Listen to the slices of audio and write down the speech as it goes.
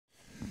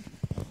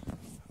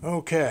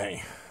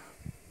Okay,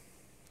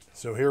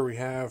 so here we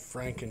have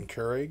Franken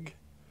Keurig.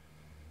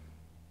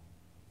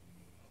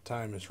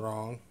 Time is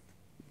wrong.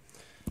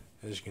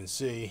 As you can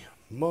see,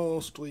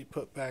 mostly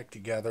put back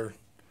together.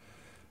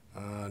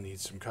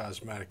 Needs some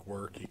cosmetic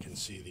work. You can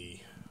see the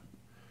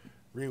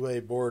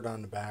relay board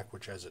on the back,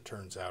 which as it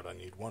turns out I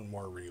need one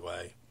more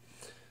relay,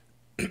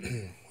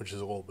 which is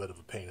a little bit of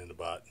a pain in the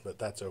butt, but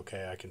that's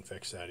okay. I can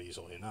fix that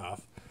easily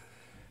enough.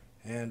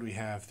 And we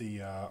have the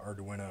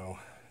Arduino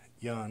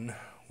Yun,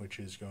 which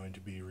is going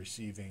to be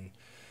receiving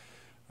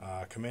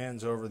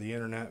commands over the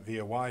internet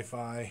via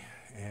Wi-Fi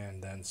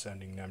and then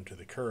sending them to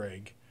the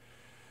Keurig.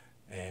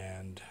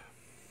 And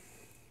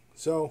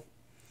so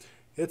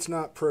it's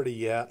not pretty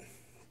yet,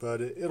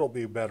 but it'll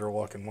be better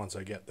looking once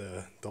I get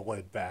the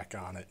lid back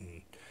on it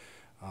and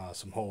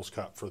some holes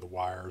cut for the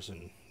wires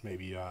and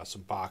maybe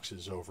some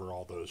boxes over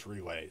all those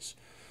relays.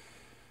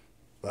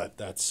 But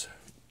that's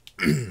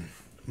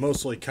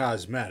mostly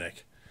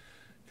cosmetic,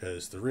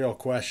 because the real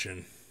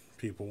question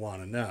people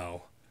want to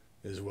know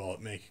is, will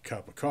it make a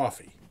cup of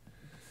coffee?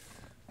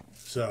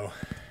 So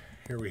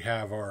here we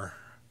have our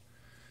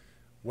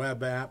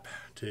web app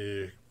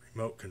to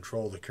remote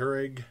control the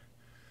Keurig,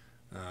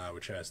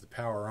 which has the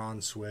power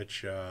on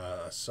switch,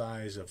 a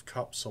size of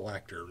cup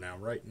selector. Now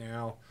right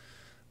now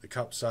the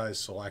cup size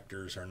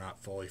selectors are not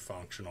fully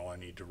functional. I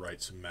need to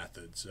write some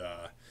methods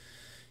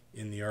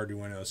in the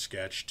Arduino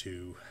sketch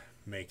to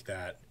make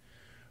that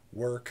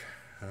work,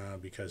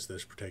 because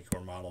this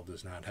particular model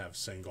does not have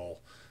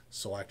single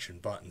selection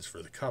buttons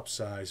for the cup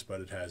size, but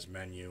it has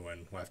menu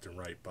and left and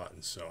right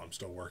buttons, so I'm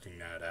still working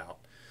that out.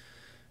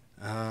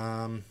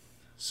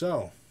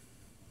 So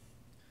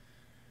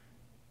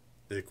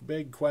the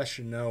big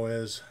question now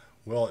is,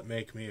 will it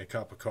make me a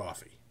cup of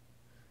coffee?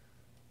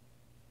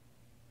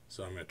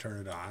 So I'm going to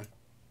turn it on.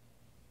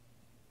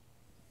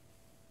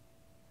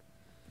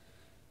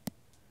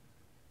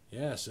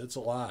 Yes, it's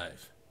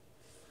alive.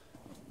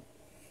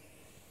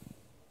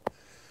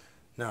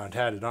 Now, I'd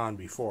had it on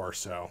before,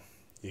 so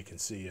you can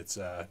see it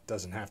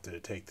doesn't have to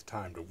take the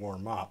time to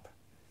warm up.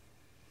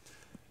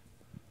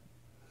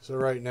 So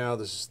right now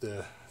this is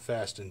the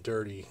fast and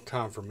dirty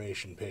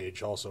confirmation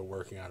page, also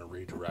working on a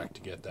redirect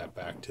to get that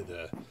back to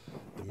the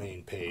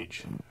main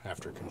page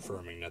after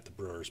confirming that the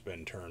brewer's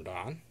been turned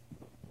on.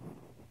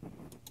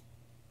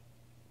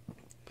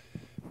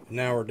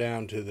 Now we're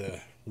down to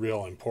the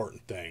real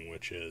important thing,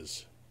 which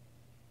is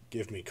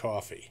give me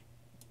coffee.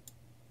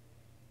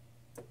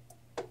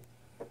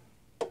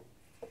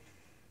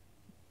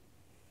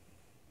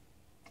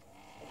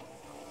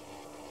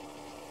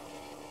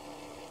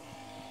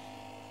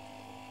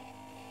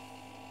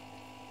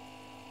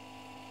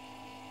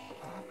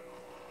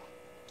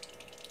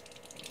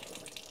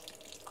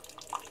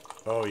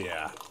 Oh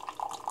yeah,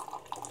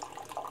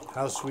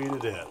 how sweet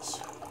it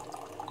is.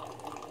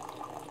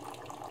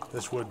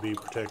 This would be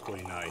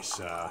particularly nice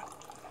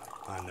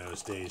on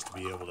those days to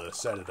be able to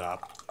set it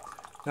up.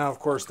 Now of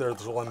course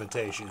there's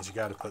limitations. You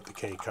got to put the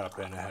K-cup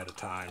in ahead of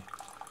time.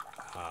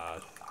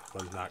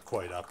 Was not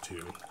quite up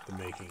to the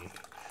making.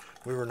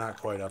 We were not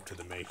quite up to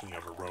the making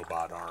of a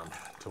robot arm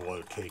to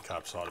load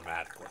K-cups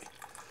automatically.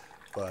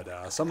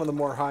 But some of the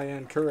more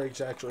high-end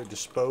Keurigs actually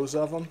dispose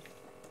of them.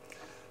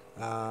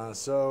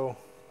 So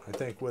I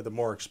think with a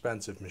more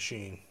expensive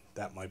machine,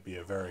 that might be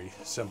a very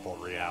simple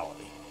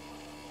reality.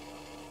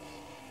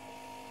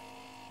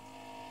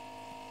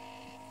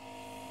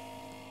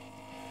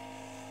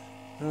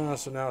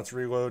 So now it's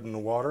reloading the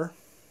water.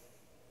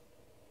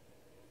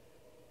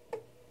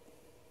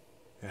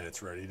 And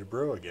it's ready to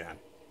brew again.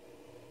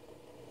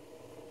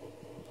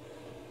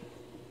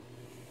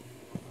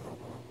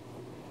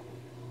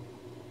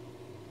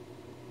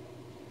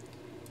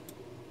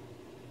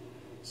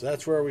 So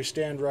that's where we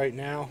stand right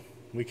now.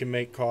 We can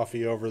make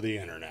coffee over the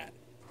internet.